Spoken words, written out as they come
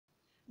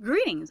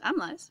Greetings, I'm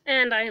Les.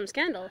 And I am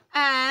Scandal.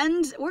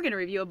 And we're going to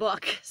review a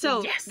book.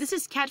 So, yes. This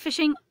is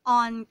Catfishing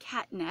on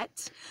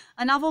CatNet,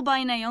 a novel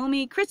by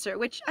Naomi Kritzer,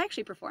 which I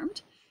actually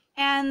performed.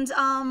 And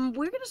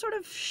we're going to sort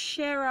of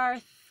share our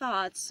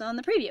thoughts on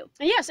the preview.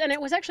 Yes, and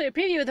it was actually a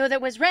preview, though,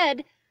 that was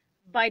read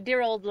by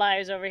dear old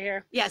Lives over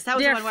here. Yes, that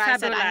was dear the one where I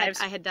said Lives.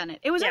 I had done it.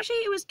 It was actually,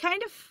 it was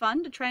kind of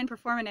fun to try and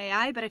perform an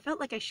AI, but I felt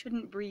like I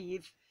shouldn't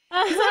breathe.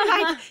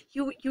 Like,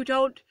 you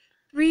don't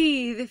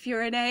breathe if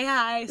you're an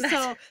AI,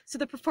 so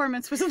the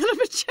performance was a little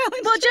bit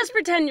challenging. Well, just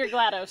pretend you're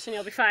GLaDOS and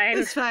you'll be fine.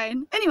 It's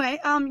fine. Anyway,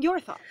 your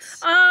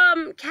thoughts?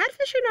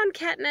 Catfishing on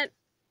CatNet,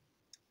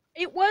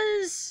 it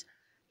was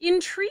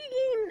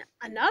intriguing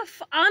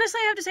enough. Honestly,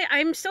 I have to say,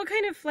 I'm still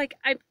kind of, like,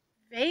 I'm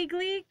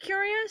vaguely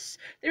curious.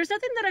 There's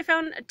nothing that I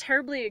found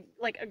terribly,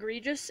 like,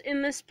 egregious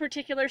in this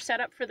particular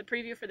setup for the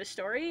preview for the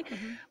story,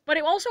 but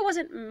it also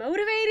wasn't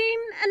motivating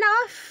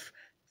enough.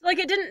 Like,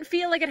 it didn't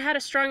feel like it had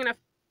a strong enough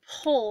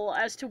pull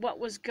as to what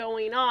was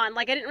going on.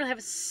 Like, I didn't really have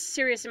a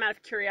serious amount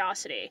of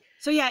curiosity.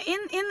 So yeah,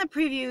 in the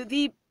preview,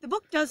 the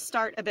book does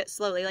start a bit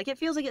slowly. Like, it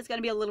feels like it's going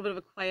to be a little bit of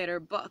a quieter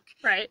book.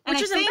 Right, and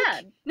which isn't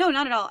bad. No,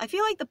 not at all. I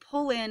feel like the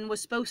pull-in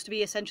was supposed to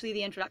be essentially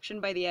the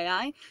introduction by the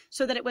AI,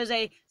 so that it was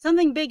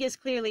something big is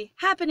clearly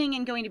happening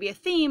and going to be a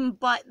theme,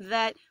 but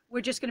that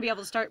we're just going to be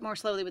able to start more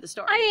slowly with the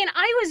story. I mean,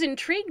 I was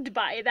intrigued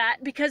by that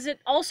because it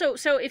also,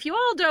 so if you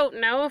all don't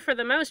know, for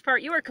the most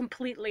part, you are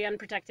completely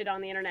unprotected on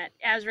the internet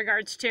as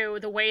regards to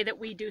the way that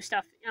we do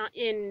stuff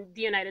in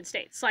the United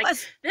States. Like,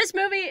 this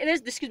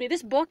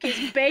book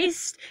is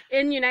based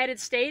in the United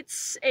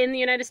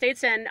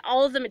States, and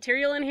all of the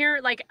material in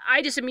here, like,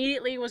 I just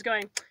immediately was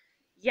going,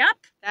 yep.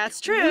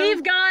 That's true.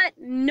 We've got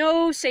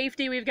no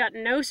safety. We've got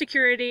no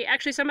security.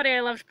 Actually, somebody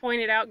I loved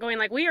pointed out, going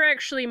like, we are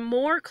actually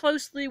more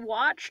closely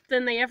watched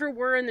than they ever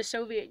were in the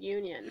Soviet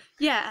Union.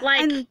 Yeah.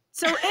 Like, and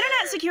so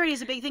internet security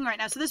is a big thing right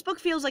now. So this book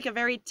feels like a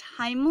very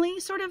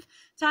timely sort of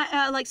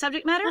like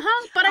subject matter.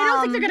 But I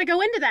don't think they're going to go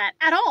into that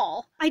at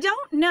all. I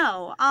don't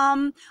know.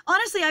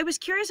 Honestly, I was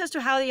curious as to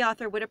how the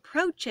author would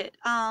approach it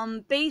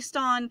based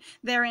on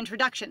their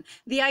introduction.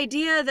 The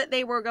idea that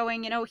they were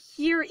going,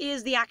 here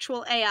is the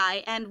actual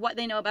AI and what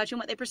they know about you and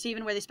what they perceive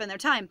and where they spend their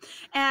time.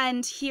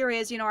 And here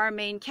is, our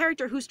main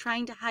character who's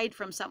trying to hide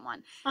from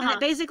someone. And that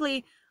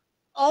basically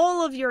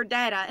all of your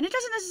data, and it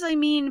doesn't necessarily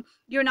mean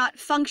you're not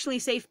functionally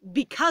safe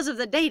because of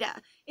the data.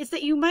 It's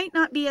that you might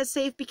not be as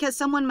safe because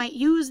someone might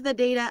use the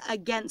data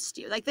against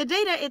you. Like, the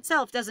data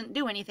itself doesn't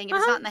do anything if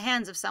it's not in the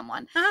hands of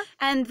someone.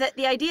 And that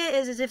the idea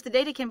is if the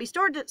data can be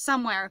stored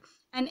somewhere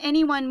and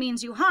anyone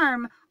means you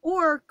harm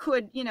or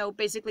could,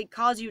 basically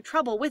cause you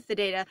trouble with the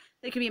data,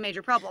 that could be a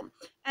major problem.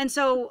 And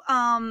so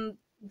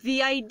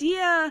the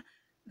idea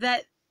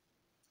that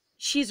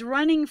she's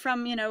running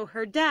from,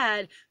 her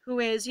dad, who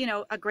is,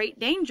 a great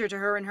danger to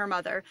her and her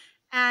mother,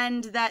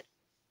 and that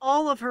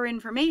all of her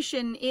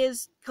information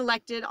is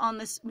collected on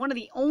this, one of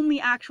the only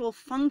actual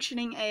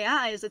functioning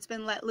AIs that's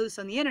been let loose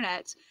on the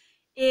internet,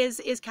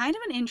 is kind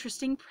of an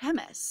interesting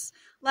premise.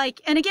 Like,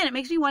 and again, it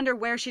makes me wonder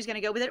where she's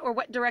going to go with it or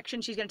what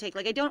direction she's going to take.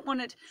 Like,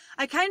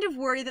 I kind of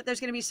worry that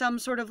there's going to be some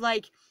sort of,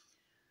 like,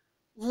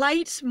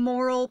 light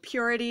moral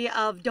purity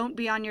of don't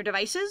be on your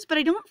devices, but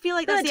I don't feel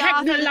like that's the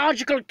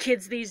technological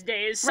kids these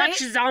days, right?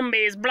 Such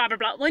zombies, blah blah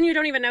blah. When you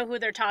don't even know who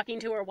they're talking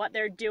to or what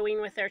they're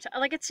doing with their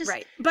like, it's just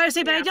right. But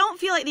I don't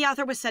feel like the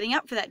author was setting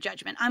up for that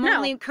judgment. I'm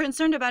only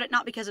concerned about it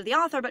not because of the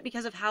author, but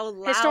because of how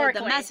loud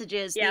the message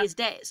is these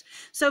days.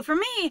 So for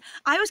me,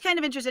 I was kind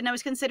of interested, and I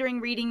was considering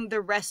reading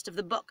the rest of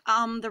the book.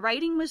 The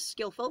writing was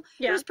skillful.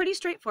 It was pretty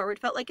straightforward.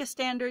 Felt like a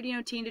standard,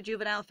 teen to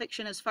juvenile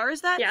fiction as far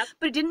as that.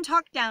 But it didn't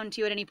talk down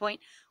to you at any point.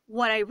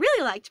 What I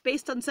really liked,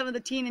 based on some of the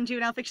teen and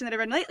juvenile fiction that I've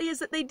read lately, is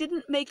that they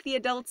didn't make the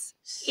adults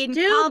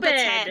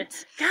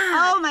incompetent. God.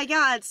 Oh my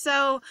God.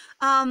 So,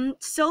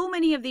 so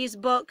many of these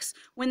books,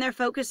 when they're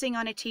focusing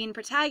on a teen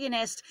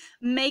protagonist,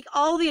 make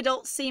all the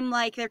adults seem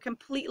like they're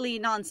completely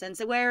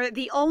nonsense, where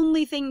the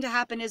only thing to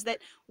happen is that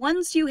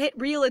once you hit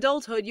real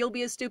adulthood, you'll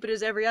be as stupid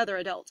as every other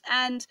adult.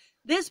 And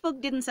this book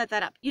didn't set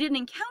that up. You didn't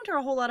encounter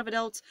a whole lot of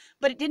adults,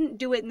 but it didn't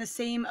do it in the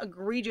same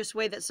egregious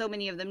way that so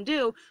many of them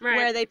do,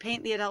 where they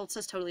paint the adults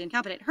as totally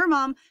incompetent. Her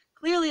mom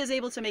clearly is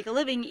able to make a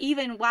living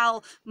even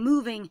while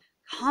moving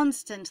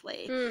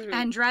constantly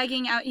and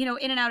dragging out, in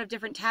and out of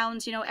different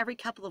towns, every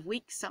couple of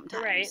weeks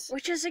sometimes. Right.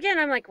 Which is, again,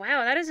 I'm like,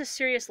 wow, that is a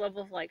serious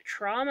level of, like,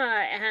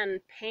 trauma and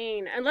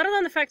pain. And let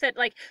alone the fact that,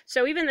 like,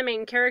 so even the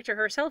main character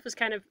herself is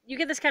kind of, you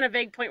get this kind of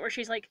vague point where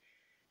she's like,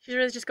 she's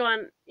really just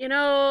going,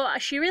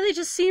 she really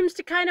just seems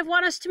to kind of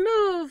want us to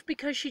move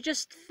because she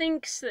just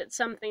thinks that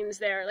something's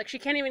there. Like, she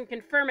can't even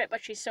confirm it,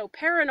 but she's so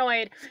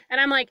paranoid.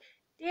 And I'm like,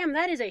 damn,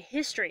 that is a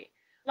history.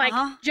 Like,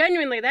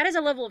 genuinely, that is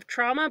a level of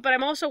trauma, but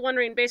I'm also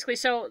wondering, basically,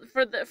 so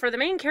for the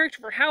main character,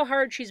 for how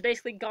hard she's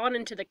basically gone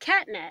into the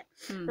CatNet,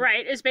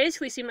 right, is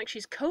basically seemed like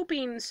she's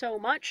coping so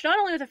much, not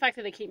only with the fact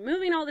that they keep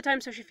moving all the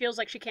time, so she feels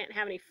like she can't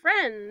have any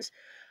friends,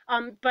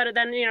 But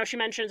then, you know, she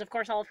mentions, of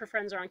course, all of her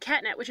friends are on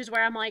CatNet, which is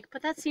where I'm like,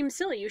 but that seems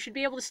silly. You should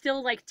be able to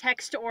still, like,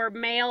 text or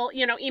mail,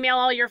 you know, email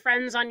all your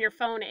friends on your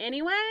phone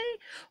anyway.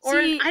 Or,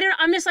 I don't know,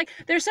 I'm just like,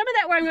 there's some of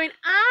that where I'm going,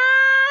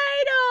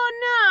 I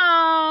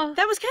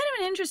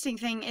interesting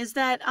thing is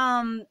that,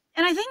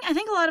 and I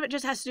think a lot of it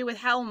just has to do with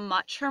how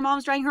much her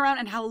mom's dragging her around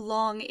and how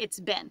long it's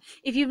been.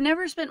 If you've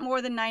never spent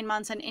more than 9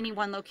 months in any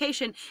one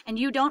location and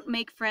you don't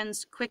make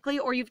friends quickly,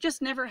 or you've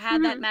just never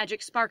had that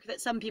magic spark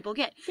that some people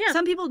get. Yeah.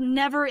 Some people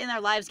never in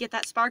their lives get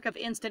that spark of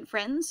instant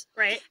friends.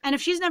 Right. And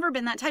if she's never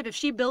been that type, if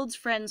she builds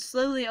friends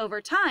slowly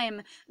over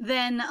time,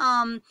 then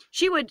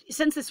she would,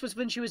 since this was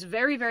when she was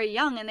very, very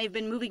young and they've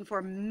been moving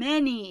for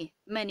many,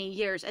 many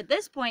years at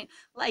this point,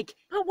 like,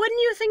 but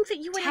wouldn't you think that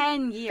you would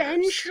 10 years.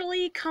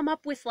 eventually come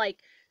up with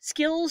like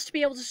skills to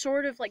be able to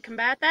sort of like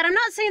combat that? I'm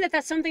not saying that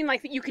that's something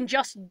like that you can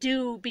just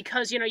do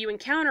because, you know, you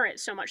encounter it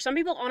so much. Some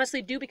people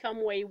honestly do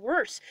become way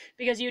worse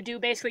because you do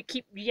basically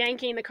keep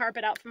yanking the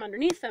carpet out from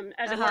underneath them,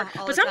 as it were.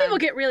 But some people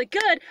get really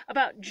good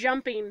about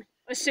jumping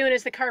as soon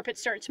as the carpet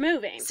starts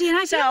moving. See, and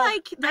I feel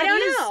like that I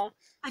don't know.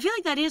 I feel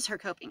like that is her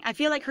coping. I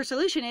feel like her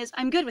solution is,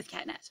 I'm good with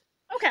CatNet.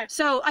 Okay.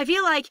 So I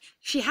feel like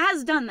she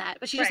has done that,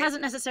 but she just Right.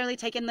 hasn't necessarily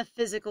taken the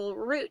physical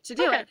route to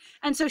do Okay. it.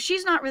 And so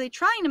she's not really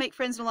trying to make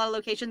friends in a lot of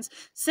locations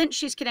since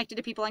she's connected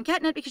to people on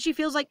CatNet because she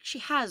feels like she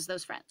has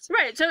those friends.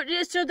 Right,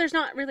 so there's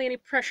not really any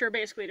pressure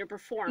basically to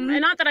perform.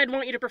 And not that I'd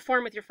want you to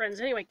perform with your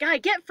friends anyway. Guy,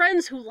 get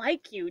friends who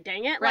like you,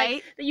 dang it. Right.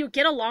 Like, that you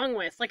get along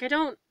with. Like, I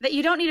don't... That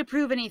you don't need to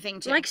prove anything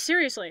to. Like,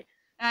 seriously.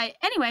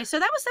 Anyway, so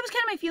that was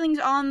kind of my feelings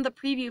on the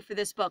preview for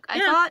this book. I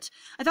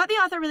thought the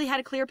author really had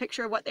a clear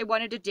picture of what they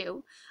wanted to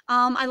do.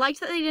 I liked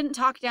that they didn't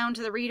talk down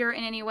to the reader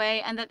in any way,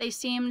 and that they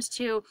seemed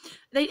to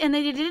they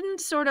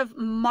didn't sort of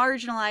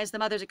marginalize the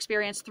mother's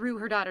experience through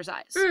her daughter's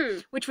eyes,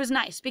 which was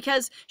nice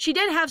because she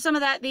did have some of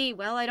that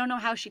I don't know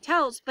how she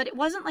tells, but it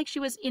wasn't like she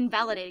was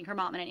invalidating her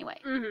mom in any way,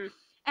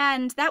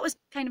 and that was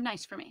kind of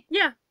nice for me.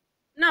 Yeah.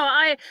 No,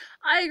 I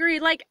agree.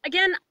 Like,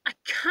 again, I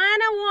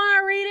kind of want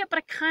to read it, but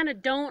I kind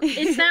of don't.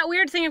 It's that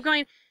weird thing of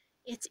going,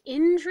 it's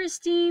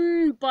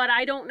interesting, but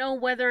I don't know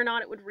whether or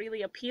not it would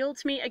really appeal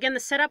to me. Again, the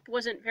setup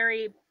wasn't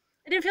very...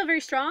 It didn't feel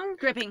very strong.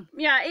 Gripping.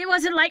 Yeah, it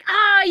wasn't like,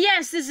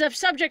 yes, this is a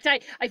subject I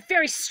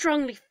very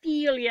strongly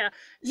feel, yeah.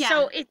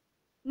 So it...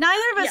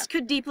 Neither of us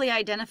could deeply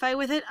identify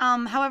with it.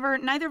 However,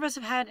 neither of us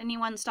have had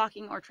anyone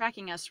stalking or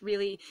tracking us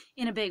really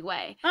in a big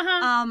way.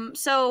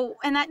 So,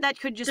 and that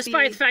could just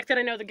Despite the fact that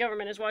I know the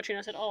government is watching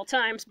us at all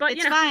times, but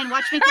it's fine.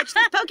 Watch me catch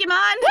this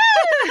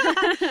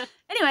Pokemon.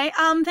 Anyway,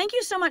 thank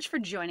you so much for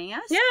joining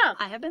us. Yeah.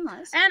 I have been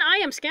Les. And I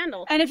am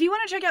Scandal. And if you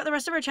want to check out the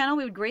rest of our channel,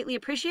 we would greatly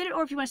appreciate it.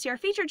 Or if you want to see our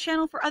featured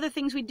channel for other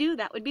things we do,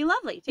 that would be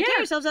lovely. Take care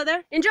of yourselves out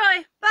there.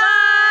 Enjoy.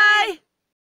 Bye.